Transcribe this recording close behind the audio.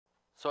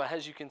So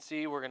as you can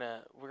see, we're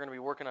gonna be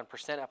working on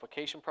percent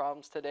application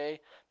problems today,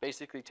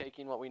 basically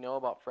taking what we know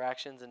about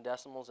fractions and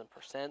decimals and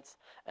percents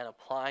and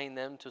applying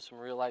them to some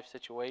real life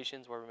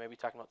situations where we may be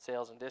talking about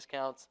sales and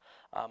discounts,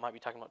 might be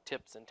talking about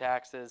tips and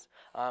taxes,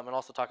 and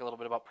also talk a little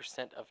bit about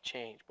percent of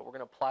change. But we're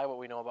gonna apply what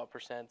we know about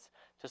percents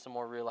to some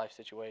more real life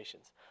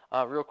situations.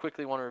 Real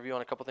quickly, want to review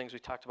on a couple things we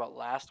talked about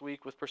last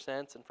week with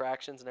percents and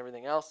fractions and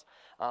everything else.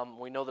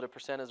 We know that a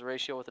percent is a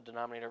ratio with a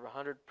denominator of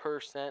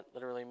 100%,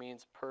 literally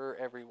means per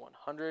every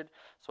 100.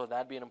 So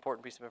that'd be an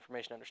important piece of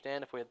information to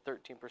understand. If we had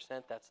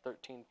 13%, that's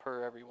 13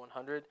 per every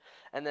 100.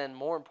 And then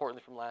more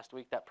importantly from last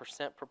week, that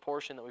percent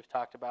proportion that we've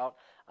talked about,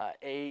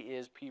 A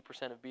is P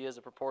percent of B as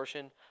a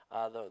proportion.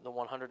 The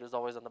 100 is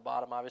always on the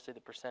bottom. Obviously, the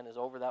percent is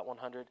over that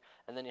 100.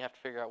 And then you have to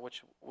figure out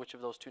which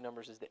of those two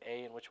numbers is the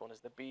A and which one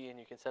is the B. And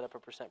you can set up a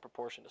percent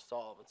proportion to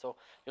solve. And so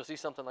you'll see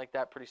something like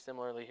that pretty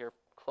similarly here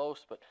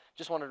close. But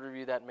just wanted to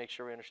review that and make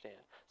sure we understand.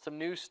 Some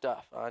new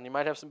stuff. And you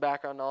might have some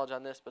background knowledge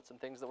on this, but some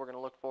things that we're going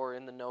to look for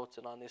in the notes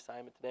and on the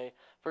assignment today.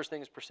 First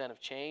thing is percent of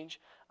change.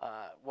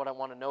 What I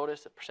want to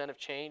notice, a percent of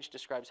change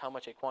describes how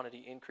much a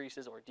quantity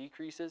increases or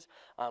decreases.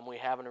 We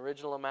have an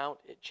original amount,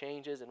 it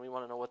changes, and we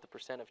want to know what the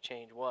percent of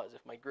change was.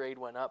 If my grade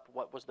went up,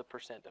 what was the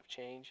percent of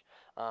change?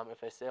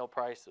 If a sale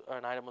price or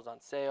an item was on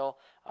sale,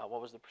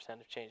 what was the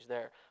percent of change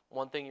there?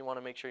 One thing you want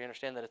to make sure you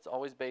understand that it's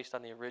always based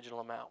on the original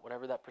amount.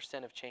 Whatever that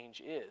percent of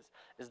change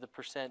is the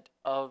percent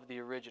of the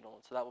original.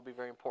 And so that will be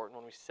very important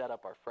when we set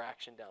up our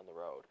fraction down the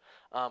road.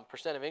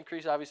 Percent of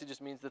increase obviously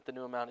just means that the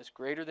new amount is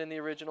greater than the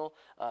original,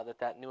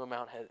 that new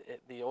amount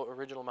the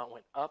original amount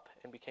went up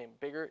and became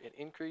bigger, it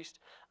increased.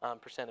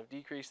 Percent of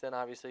decrease then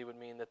obviously would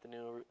mean that the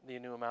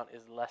new amount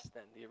is less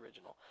than the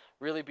original.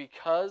 Really,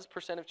 because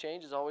percent of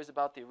change is always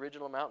about the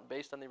original amount and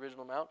based on the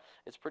original amount,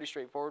 it's pretty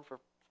straightforward for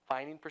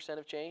finding percent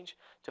of change.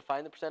 To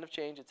find the percent of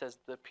change, it says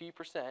the P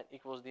percent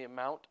equals the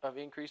amount of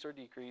increase or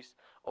decrease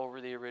over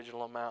the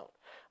original amount.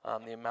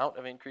 The amount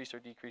of increase or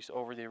decrease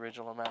over the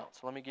original amount.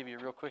 So let me give you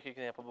a real quick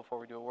example before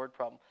we do a word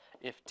problem.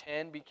 If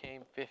 10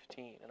 became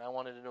 15 and I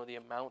wanted to know the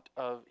amount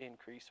of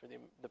increase or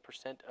the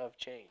percent of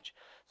change.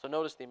 So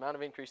notice the amount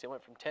of increase, it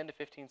went from 10 to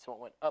 15, so it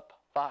went up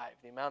 5.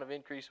 The amount of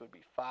increase would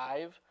be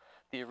 5.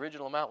 The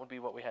original amount would be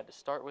what we had to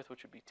start with,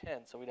 which would be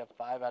 10. So we'd have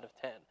 5 out of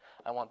 10.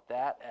 I want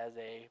that as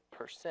a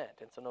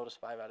percent. And so notice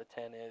 5 out of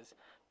 10 is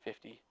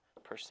 50%.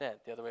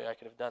 The other way I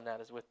could have done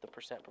that is with the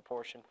percent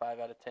proportion. 5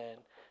 out of 10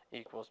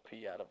 equals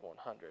P out of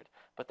 100.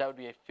 But that would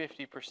be a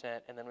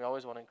 50%, and then we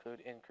always want to include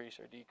increase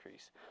or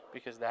decrease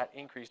because that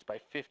increased by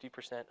 50%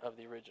 of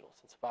the original,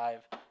 since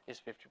 5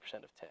 is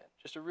 50% of 10.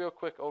 Just a real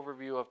quick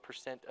overview of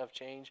percent of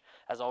change.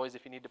 As always,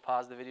 if you need to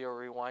pause the video or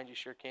rewind, you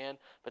sure can,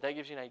 but that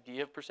gives you an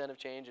idea of percent of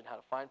change and how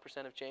to find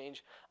percent of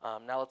change.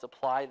 Now let's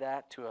apply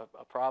that to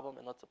a problem,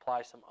 and let's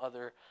apply some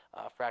other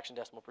fraction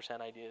decimal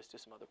percent ideas to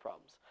some other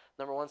problems.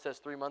 Number 1 says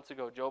 3 months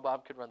ago, Joe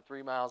Bob could run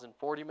 3 miles in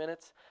 40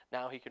 minutes.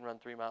 Now he can run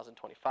 3 miles in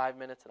 25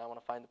 minutes, and I want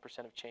to find the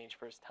percent of change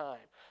for his time.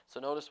 So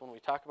notice when we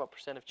talk about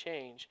percent of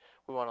change,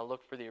 we want to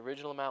look for the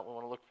original amount, we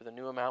want to look for the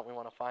new amount, we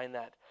want to find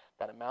that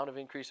amount of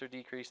increase or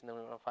decrease, and then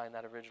we want to find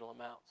that original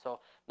amount. So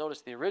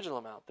notice the original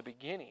amount, the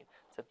beginning,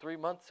 said 3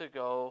 months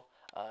ago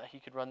he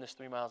could run this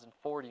 3 miles in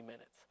 40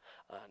 minutes.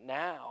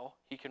 Now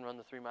he can run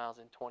the 3 miles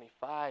in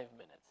 25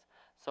 minutes.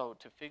 So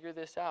to figure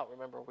this out,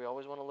 remember, we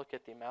always want to look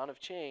at the amount of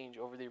change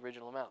over the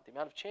original amount. The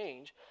amount of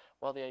change,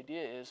 well, the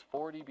idea is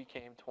 40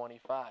 became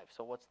 25.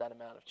 So what's that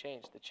amount of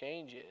change? The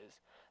change is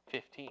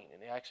 15.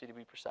 And actually, to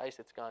be precise,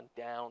 it's gone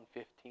down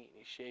 15.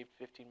 He shaved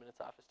 15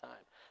 minutes off his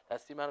time.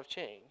 That's the amount of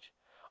change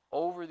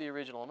over the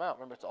original amount.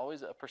 Remember, it's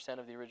always a percent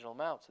of the original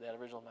amount, so that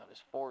original amount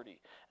is 40.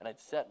 And I'd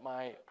set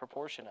my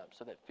proportion up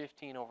so that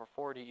 15 over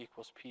 40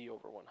 equals P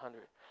over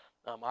 100.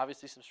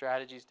 Obviously, some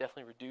strategies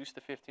definitely reduce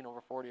the 15 over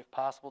 40 if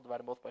possible. Divide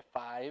them both by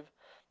 5,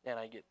 and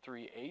I get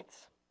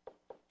 3/8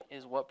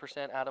 is what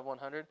percent out of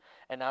 100.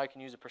 And now I can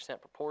use a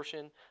percent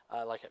proportion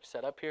like I've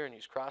set up here and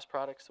use cross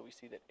products. So we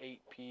see that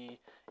 8P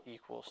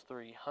equals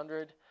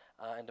 300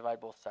 and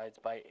divide both sides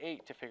by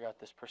 8 to figure out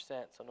this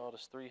percent. So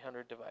notice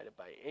 300 divided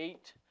by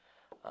 8.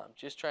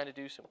 Just trying to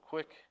do some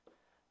quick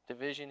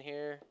division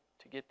here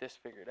to get this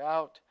figured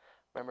out.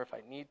 Remember, if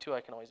I need to, I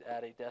can always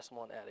add a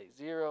decimal and add a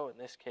 0. In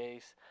this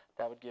case,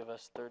 that would give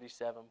us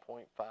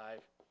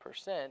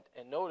 37.5%.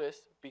 And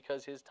notice,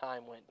 because his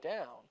time went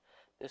down,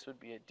 this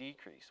would be a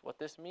decrease. What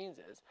this means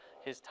is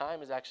his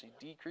time is actually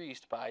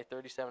decreased by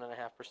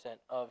 37.5%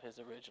 of his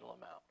original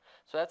amount.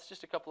 So that's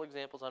just a couple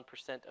examples on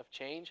percent of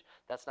change.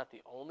 That's not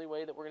the only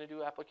way that we're going to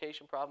do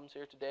application problems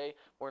here today.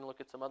 We're going to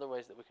look at some other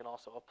ways that we can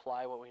also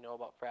apply what we know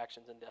about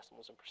fractions and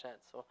decimals and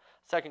percents. So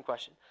second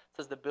question, it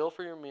says the bill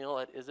for your meal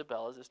at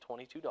Isabella's is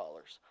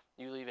 $22.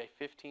 You leave a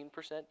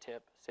 15%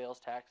 tip. Sales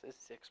tax is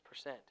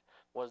 6%.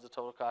 What is the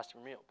total cost of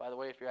your meal? By the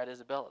way, if you're at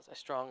Isabella's, I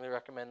strongly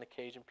recommend the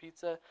Cajun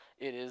pizza.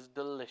 It is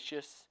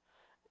delicious.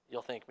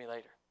 You'll thank me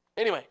later.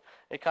 Anyway,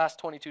 it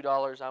costs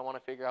 $22. I want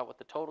to figure out what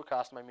the total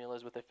cost of my meal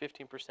is with a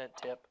 15%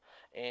 tip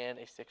and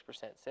a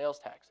 6% sales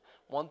tax.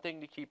 One thing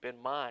to keep in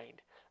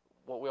mind,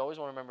 what we always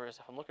want to remember is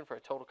if I'm looking for a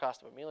total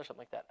cost of a meal or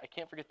something like that, I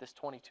can't forget this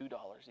 $22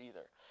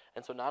 either.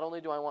 And so not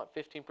only do I want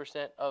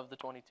 15% of the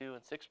 22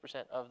 and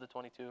 6% of the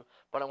 22,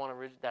 but I want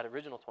that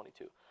original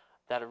 22.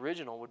 That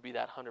original would be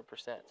that 100%.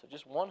 So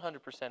just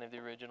 100% of the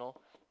original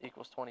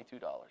equals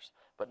 $22.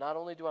 But not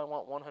only do I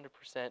want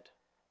 100%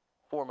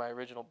 for my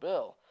original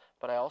bill,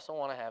 but I also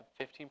want to have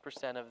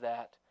 15% of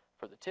that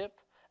for the tip,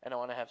 and I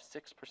want to have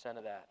 6%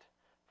 of that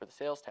for the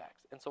sales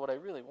tax. And so what I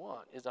really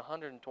want is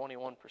 121%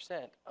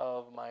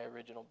 of my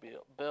original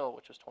bill,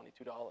 which was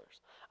 $22.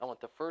 I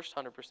want the first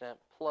 100%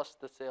 plus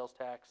the sales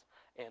tax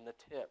and the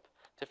tip.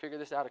 To figure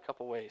this out a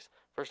couple ways.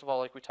 First of all,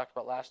 like we talked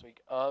about last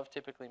week, of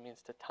typically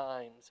means to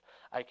times.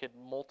 I could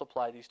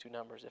multiply these two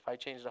numbers. If I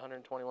changed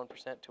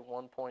 121% to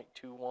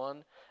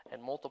 1.21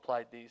 and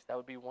multiplied these, that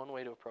would be one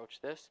way to approach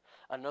this.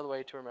 Another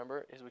way to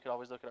remember is we could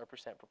always look at our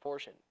percent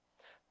proportion.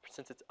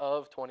 Since it's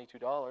of $22,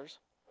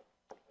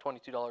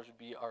 $22 would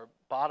be our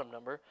bottom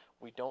number.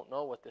 We don't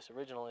know what this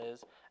original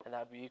is, and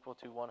that would be equal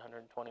to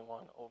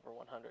 121 over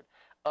 100.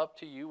 Up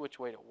to you which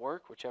way to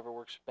work. Whichever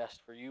works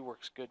best for you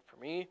works good for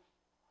me.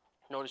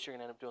 Notice you're going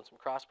to end up doing some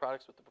cross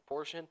products with the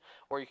proportion,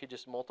 or you could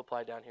just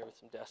multiply down here with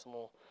some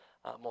decimal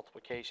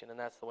multiplication, and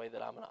that's the way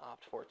that I'm going to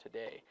opt for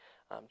today.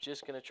 I'm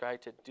just going to try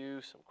to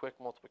do some quick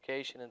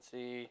multiplication and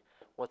see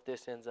what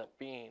this ends up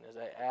being. As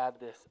I add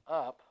this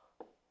up,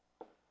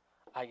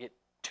 I get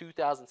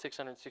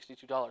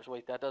 $2,662.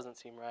 Wait, that doesn't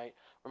seem right.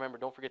 Remember,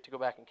 don't forget to go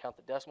back and count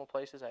the decimal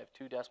places. I have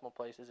 2 decimal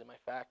places in my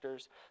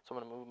factors, so I'm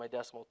going to move my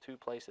decimal 2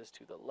 places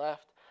to the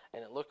left,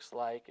 and it looks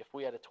like if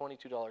we had a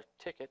 $22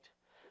 ticket,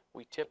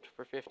 we tipped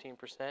for 15%,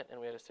 and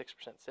we had a 6%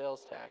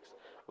 sales tax,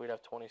 we'd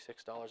have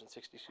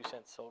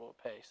 $26.62 total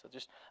to pay. So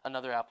just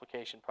another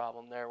application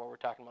problem there where we're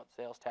talking about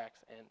sales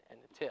tax and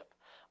the tip.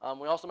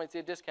 We also might see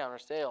a discount or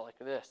sale like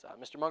this.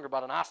 Mr. Munger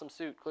bought an awesome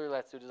suit. Clearly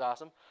that suit is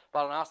awesome.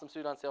 Bought an awesome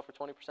suit on sale for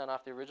 20%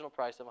 off the original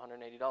price of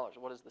 $180.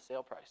 What is the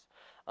sale price?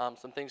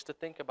 Some things to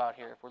think about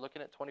here. If we're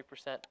looking at 20%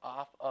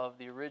 off of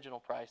the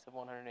original price of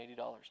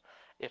 $180,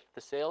 if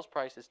the sales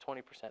price is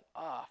 20%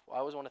 off, well, I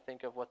always want to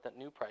think of what that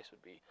new price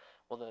would be.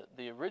 Well,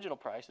 the original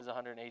price is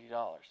 $180.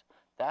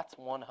 That's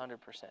 100%.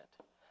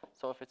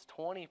 So if it's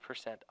 20%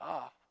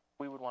 off,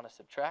 we would want to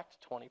subtract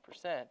 20%,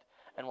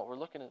 and what we're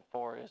looking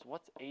for is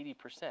what's 80%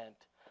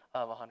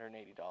 of $180.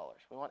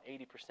 We want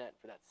 80%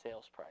 for that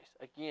sales price.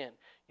 Again,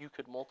 you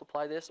could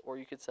multiply this, or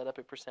you could set up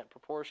a percent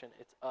proportion.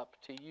 It's up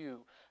to you.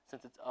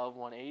 Since it's of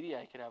 180,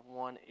 I could have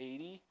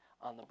 180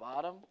 on the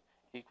bottom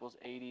equals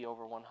 80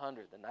 over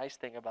 100. The nice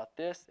thing about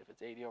this, if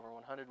it's 80 over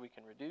 100, we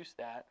can reduce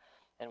that,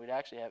 and we'd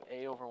actually have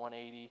A over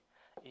 180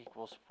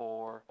 equals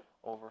 4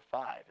 over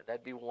 5.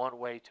 That'd be one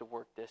way to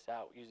work this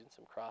out using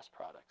some cross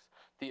products.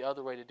 The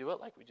other way to do it,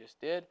 like we just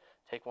did,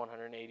 take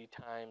 180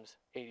 times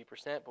 80%,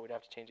 but we'd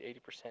have to change 80%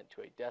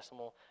 to a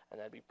decimal, and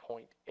that'd be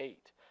 0.8.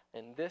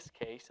 In this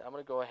case, I'm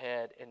going to go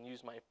ahead and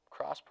use my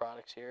cross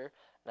products here,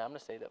 and I'm going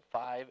to say that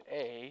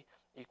 5A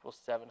equals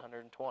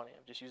 720.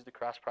 I've just used the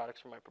cross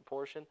products for my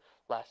proportion.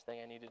 Last thing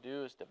I need to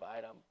do is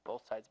divide on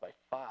both sides by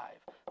 5.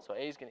 So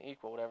A is going to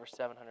equal whatever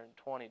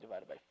 720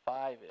 divided by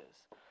 5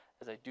 is.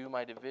 As I do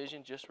my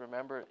division, just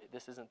remember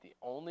this isn't the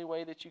only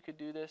way that you could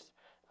do this.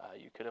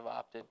 You could have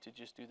opted to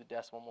just do the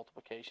decimal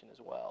multiplication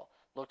as well.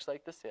 Looks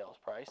like the sales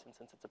price, and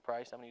since it's a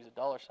price, I'm going to use a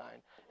dollar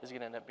sign, is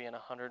going to end up being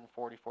 $144.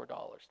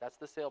 That's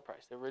the sale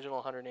price. The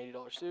original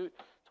 $180 suit,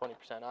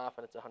 20% off,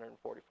 and it's $144.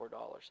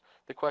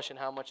 The question,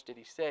 how much did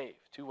he save?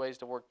 2 ways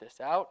to work this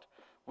out.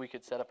 We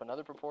could set up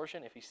another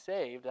proportion. If he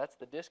saved, that's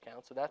the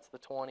discount, so that's the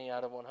 20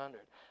 out of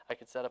 100. I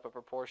could set up a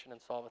proportion and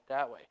solve it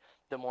that way.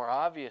 The more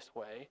obvious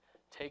way,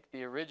 take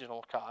the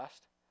original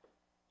cost,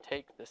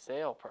 take the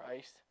sale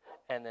price,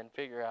 and then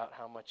figure out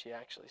how much he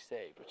actually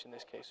saved, which in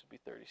this case would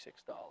be $36.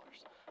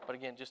 But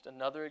again, just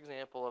another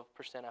example of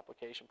percent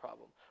application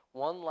problem.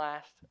 One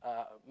last,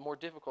 more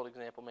difficult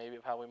example maybe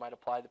of how we might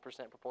apply the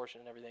percent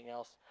proportion and everything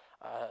else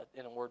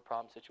in a word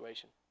problem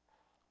situation.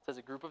 It says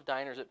a group of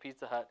diners at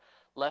Pizza Hut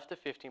left a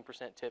 15%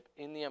 tip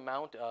in the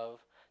amount of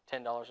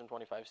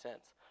 $10.25.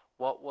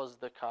 What was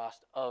the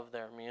cost of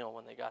their meal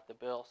when they got the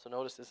bill? So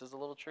notice this is a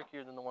little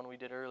trickier than the one we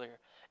did earlier.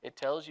 It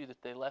tells you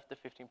that they left the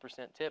 15%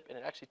 tip, and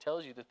it actually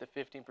tells you that the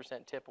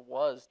 15% tip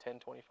was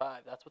 $10.25.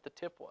 That's what the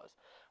tip was.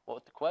 Well,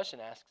 what the question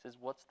asks is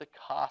what's the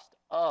cost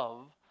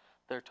of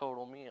their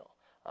total meal?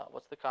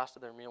 What's the cost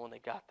of their meal when they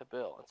got the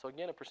bill? And so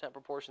again, a percent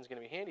proportion is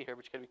going to be handy here,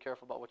 but you got to be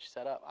careful about what you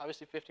set up.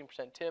 Obviously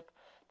 15% tip,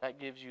 that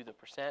gives you the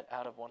percent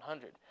out of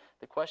 100.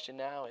 The question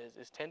now is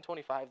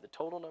 1025 the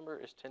total number,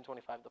 is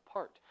 1025 the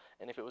part?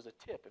 And if it was a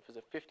tip, if it was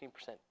a 15%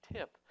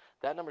 tip,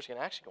 that number is going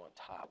to actually go on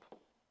top.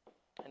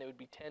 And it would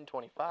be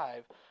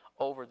 1025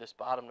 over this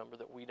bottom number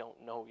that we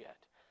don't know yet.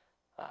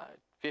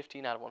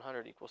 15 out of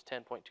 100 equals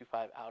 10.25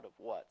 out of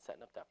what?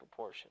 Setting up that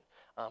proportion.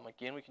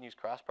 Again, we can use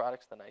cross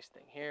products. The nice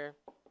thing here,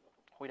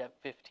 we'd have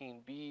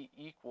 15b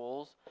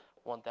equals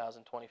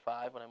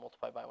 1,025 when I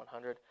multiply by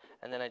 100,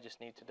 and then I just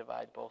need to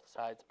divide both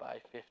sides by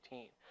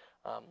 15.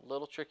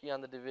 Little tricky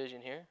on the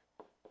division here.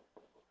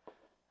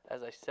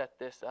 As I set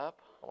this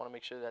up, I want to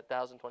make sure that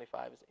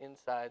 1,025 is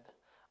inside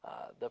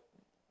the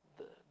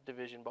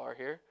division bar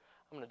here.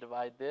 I'm going to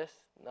divide this,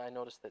 and I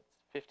notice that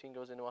 15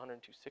 goes into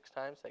 102 6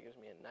 times, so that gives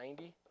me a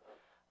 90.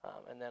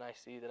 And then I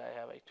see that I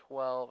have a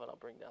 12, and I'll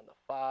bring down the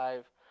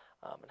 5.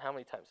 And how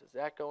many times does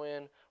that go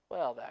in?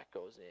 Well, that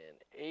goes in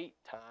 8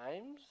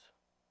 times,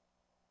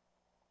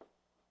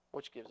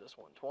 which gives us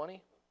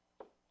 120.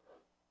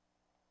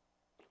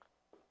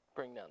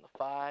 Bring down the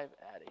 5,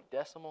 add a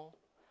decimal.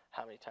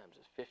 How many times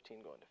does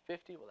 15 go into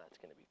 50? Well, that's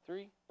going to be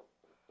 3.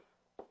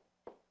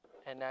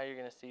 And now you're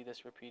going to see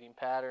this repeating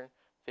pattern,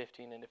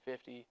 15 into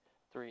 50,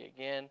 3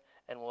 again,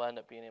 and we'll end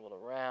up being able to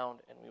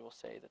round, and we will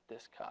say that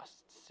this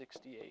costs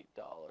 $68.33.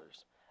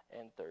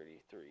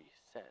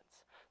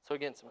 So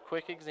again, some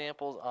quick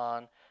examples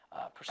on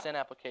percent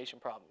application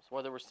problems,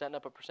 whether we're setting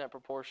up a percent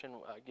proportion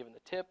given the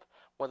tip,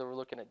 whether we're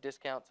looking at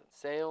discounts and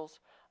sales.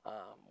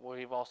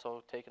 We've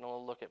also taken a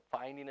little look at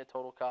finding a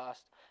total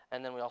cost,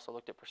 and then we also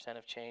looked at percent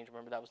of change.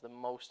 Remember, that was the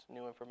most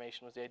new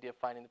information, was the idea of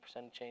finding the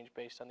percent of change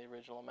based on the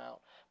original amount.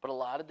 But a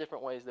lot of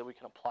different ways that we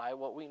can apply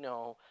what we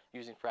know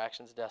using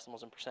fractions,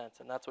 decimals, and percents,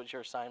 and that's what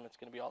your assignment's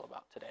going to be all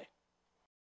about today.